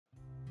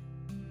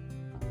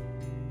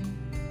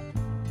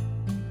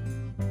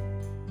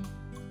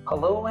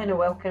Hello and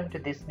welcome to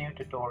this new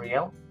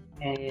tutorial,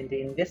 and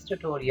in this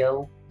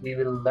tutorial we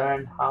will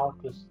learn how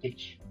to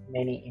stitch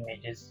many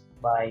images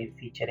by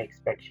feature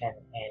extraction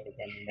and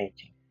then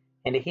matching.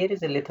 And here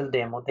is a little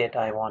demo that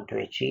I want to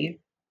achieve.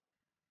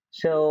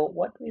 So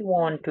what we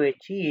want to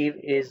achieve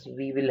is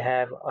we will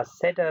have a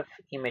set of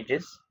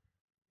images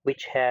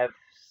which have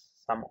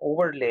some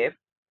overlap,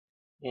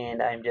 and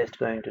I'm just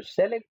going to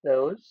select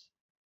those,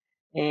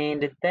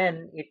 and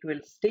then it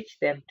will stitch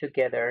them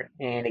together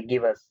and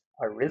give us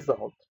a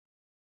result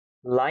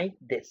like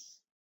this.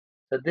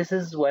 So this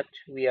is what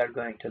we are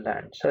going to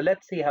learn. So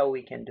let's see how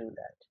we can do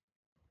that.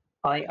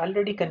 I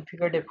already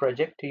configured a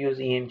project to use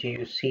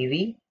Emgu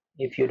CV.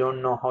 If you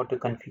don't know how to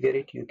configure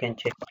it, you can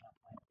check one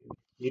of my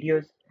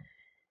videos.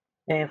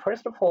 And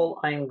first of all,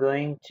 I'm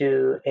going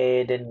to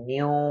add a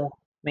new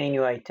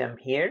menu item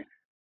here,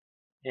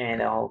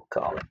 and I'll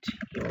call it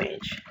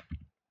image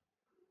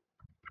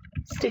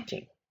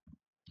stitching.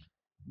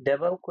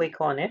 Double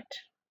click on it,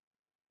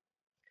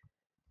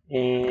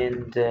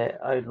 and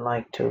I'd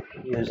like to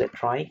use a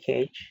try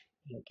catch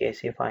in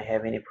case if I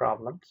have any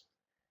problems.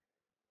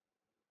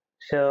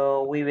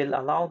 So we will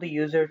allow the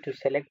user to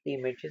select the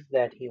images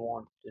that he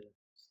wants to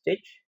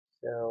stitch.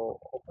 So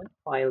open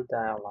file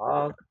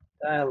dialog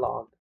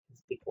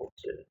is equal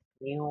to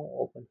new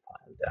open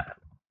file dialog.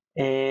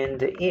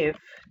 And if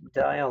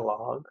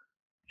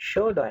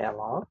show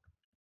dialog,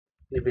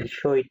 we will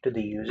show it to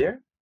the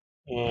user.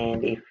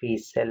 And if we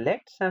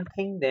select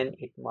something, then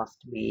it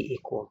must be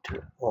equal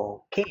to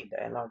OK,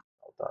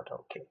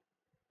 dialog.OK.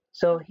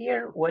 So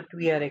here what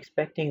we are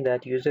expecting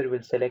that user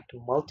will select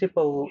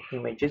multiple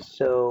images.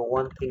 So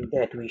one thing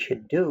that we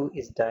should do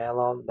is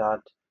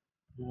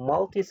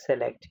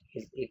dialog.multiselect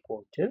is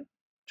equal to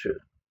true.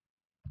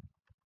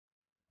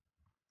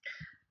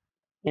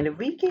 And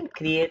we can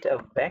create a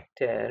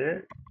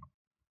vector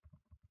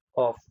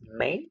of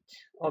mate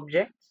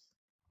objects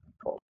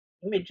called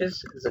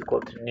images is equal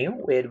to new,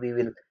 where we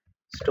will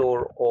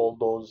store all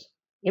those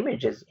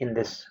images in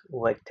this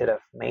vector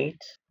of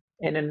mate.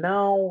 And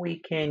now we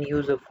can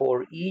use a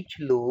for each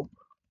loop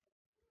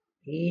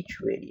each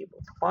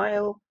variable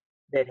file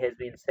that has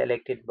been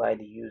selected by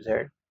the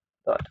user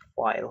dot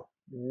file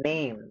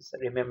names.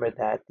 Remember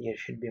that there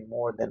should be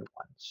more than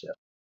one, so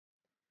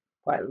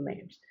file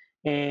names,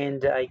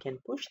 and I can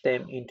push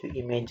them into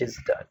images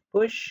dot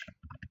push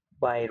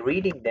by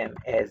reading them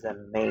as a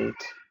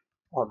mate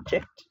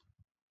object,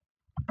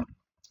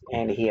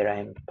 and here I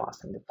am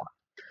passing the file.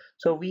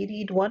 So we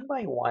read one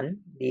by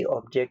one the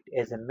object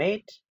as a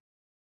mate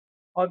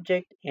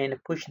object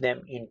and push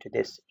them into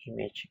this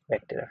image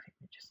vector of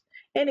images,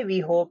 and we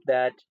hope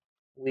that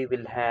we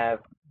will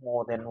have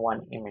more than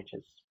one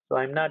images. So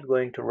I'm not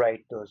going to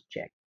write those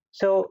checks.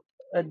 So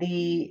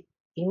the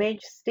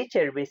image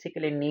stitcher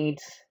basically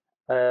needs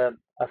a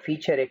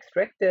feature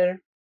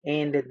extractor,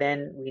 and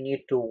then we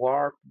need to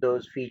warp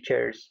those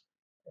features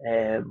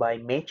by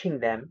matching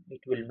them.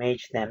 It will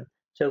match them.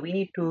 So we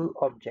need two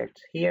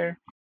objects here.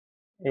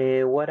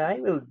 What I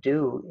will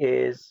do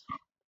is,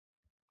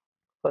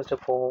 first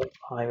of all,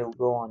 I will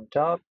go on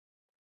top.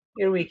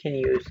 Here we can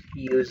use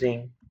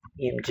using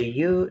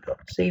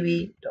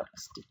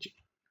EmguCV.stitching,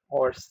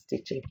 or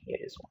stitching here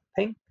is one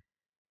thing.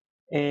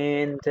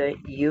 And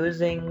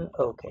using,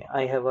 okay,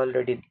 I have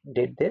already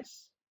did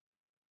this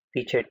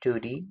feature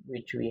 2D,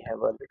 which we have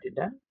already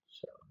done.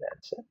 So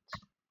that's it.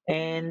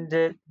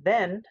 And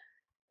then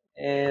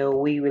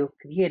we will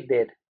create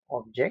that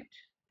object.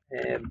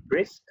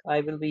 Brisk,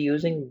 I will be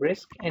using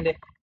brisk, and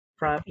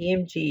from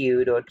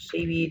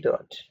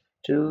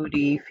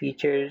emgu.cv.2d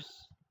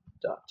features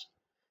dot.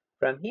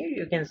 From here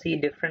you can see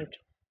different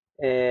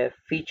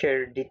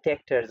feature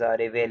detectors are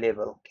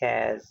available.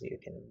 CAS, you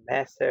can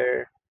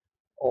measure,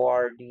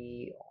 ORD,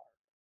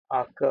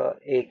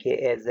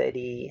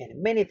 akh.jam,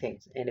 and many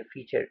things, and a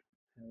feature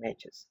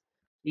matches.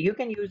 You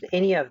can use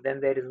any of them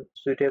that is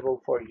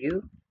suitable for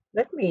you.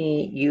 Let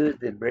me use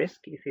the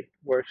brisk. If it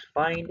works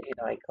fine, and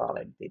I call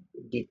it the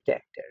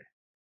detector.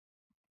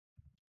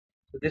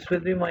 So this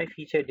will be my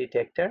feature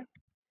detector,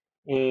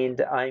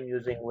 and I'm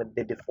using with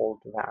the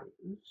default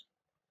values.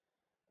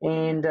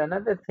 And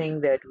another thing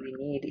that we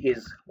need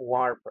is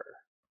warper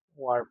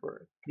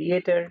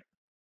creator,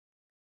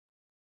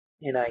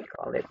 and I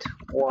call it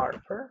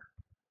warper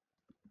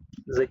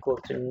is equal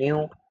to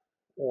new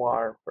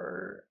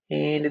warper.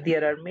 And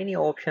there are many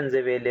options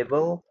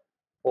available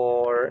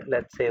for,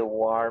 let's say,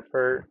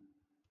 warper,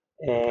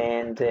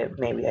 and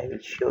maybe I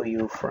will show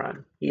you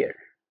from here.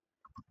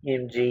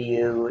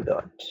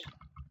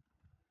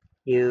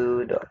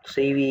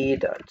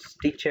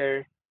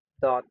 emgu.u.cv.stitcher.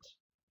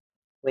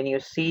 When you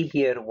see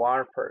here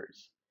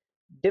warpers,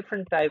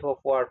 different type of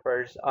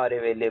warpers are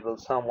available,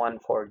 someone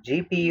for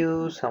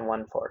GPU,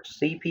 someone for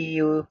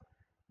CPU,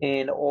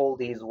 and all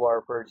these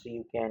warpers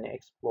you can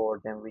explore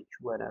them, which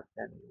one of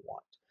them you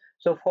want.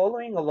 So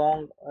following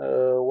along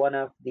one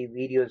of the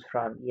videos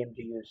from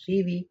Emgu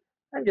CV,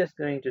 I'm just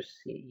going to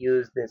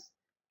use this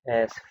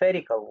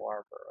spherical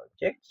warper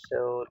object.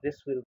 So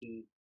this will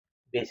be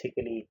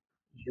basically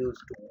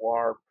used to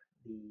warp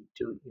the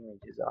two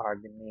images or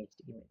the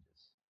matched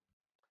images.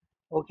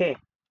 Okay,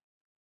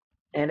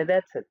 and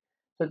that's it.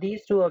 So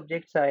these two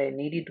objects, I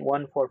needed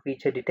one for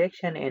feature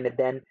detection, and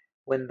then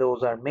when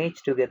those are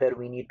matched together,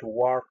 we need to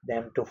warp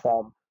them to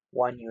form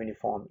one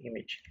uniform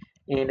image.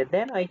 And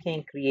then I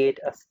can create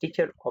a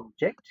stitcher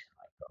object.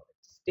 I call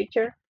it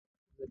stitcher,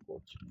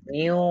 equals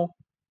new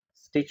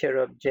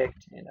stitcher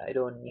object, and I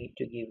don't need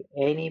to give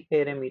any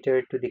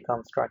parameter to the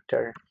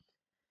constructor.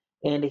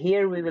 And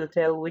here we will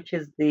tell which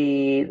is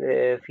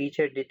the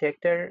feature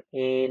detector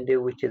and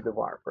which is the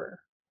warper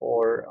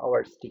for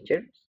our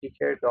stitcher.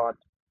 Stitcher dot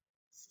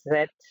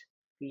set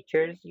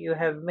features. You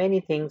have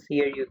many things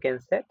here you can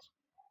set.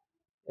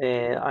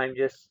 I'm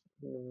just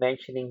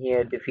mentioning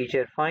here the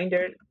feature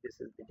finder. This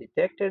is the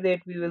detector that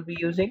we will be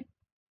using.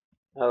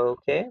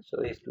 Okay,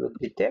 so it will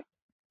detect,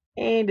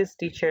 and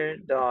stitcher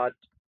dot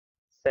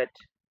set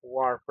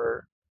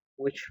warper.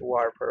 Which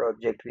warper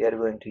object we are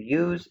going to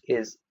use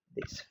is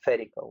the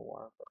spherical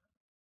warper,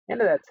 and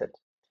that's it.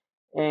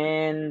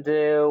 And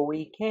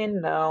we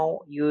can now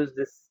use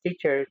the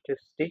stitcher to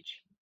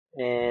stitch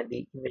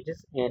the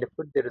images and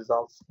put the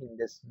results in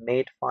this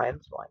made file.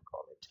 So I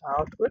call it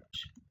output,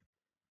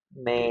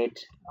 made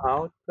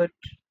output,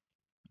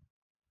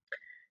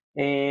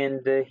 and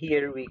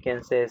here we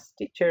can say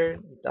stitcher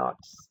dot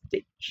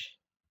stitch.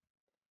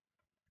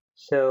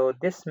 So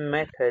this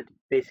method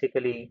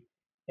basically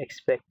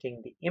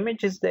expecting the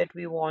images that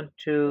we want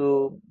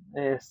to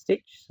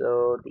stitch.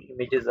 So the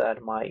images are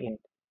my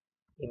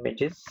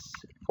images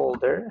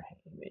folder,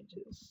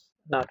 images,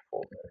 not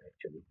folder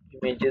actually,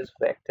 images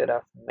vector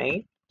of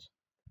main,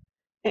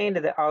 and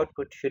the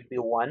output should be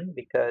 1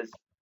 because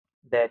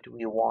that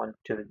we want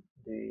to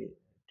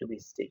be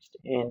stitched,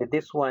 and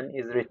this one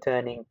is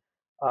returning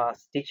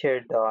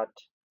stitcher dot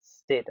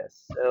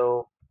status.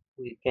 So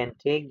we can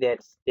take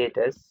that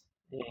status,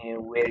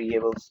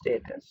 variable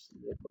status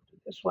equal to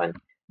this one,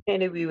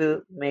 and we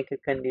will make a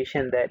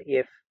condition that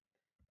if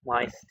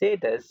my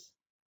status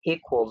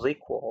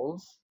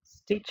equals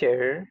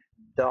stitcher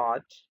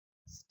dot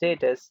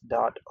status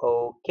dot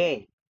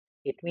OK.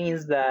 It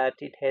means that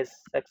it has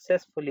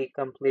successfully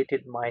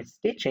completed my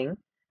stitching.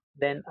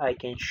 Then I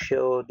can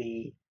show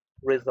the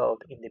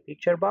result in the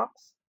picture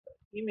box.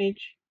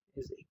 Image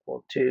is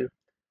equal to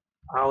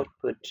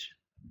output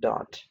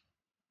dot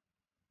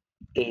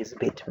is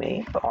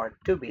bitmap or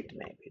to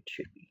bitmap it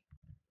should be.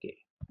 Okay.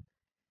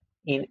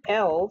 In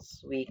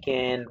else we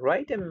can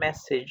write a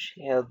message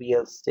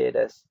lbl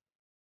status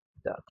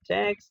dot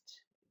text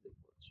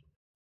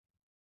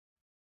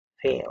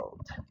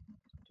failed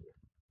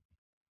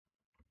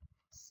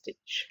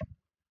stitch,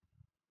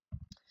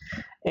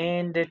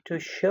 and to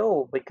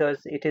show,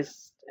 because it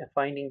is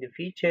finding the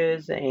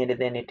features and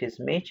then it is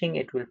matching,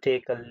 it will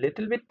take a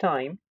little bit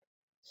time.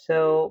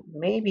 So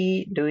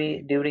maybe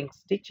during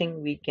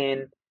stitching we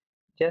can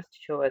just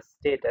show a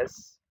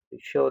status to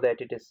show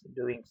that it is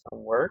doing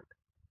some work.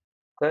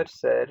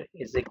 Cursor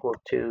is equal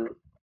to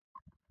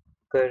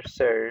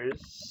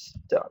cursors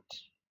dot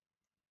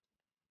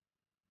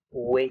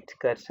wait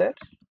cursor,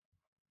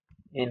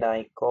 and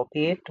I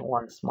copy it.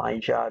 Once my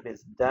job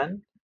is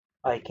done,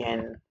 I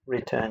can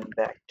return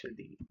back to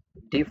the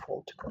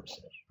default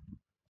cursor.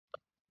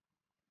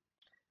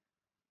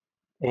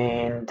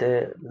 And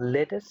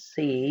let us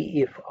see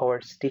if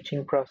our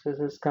stitching process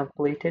is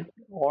completed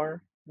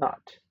or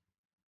not.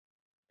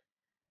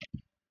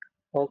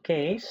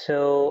 Okay,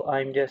 so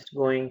I'm just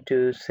going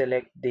to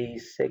select the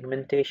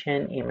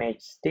segmentation image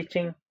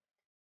stitching,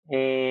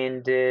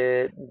 and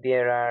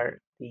there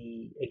are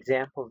the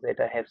examples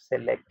that I have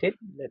selected.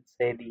 Let's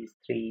say these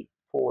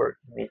 4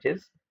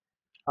 images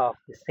of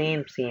the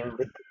same seam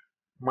with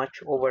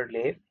much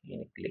overlay,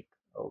 and click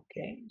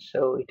OK.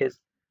 So it is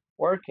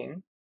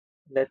working.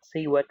 Let's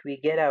see what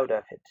we get out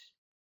of it.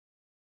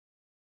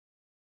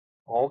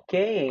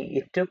 Okay,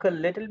 it took a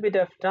little bit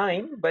of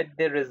time, but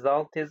the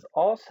result is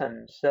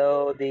awesome.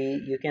 So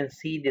you can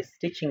see the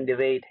stitching the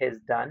way it has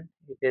done.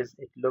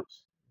 It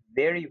looks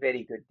very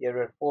good.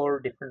 There are 4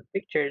 different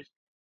pictures,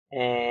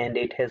 and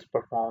it has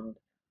performed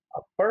a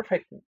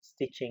perfect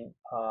stitching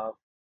of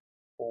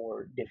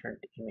 4 different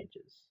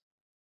images.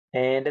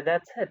 And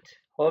that's it.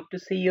 Hope to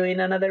see you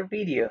in another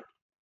video.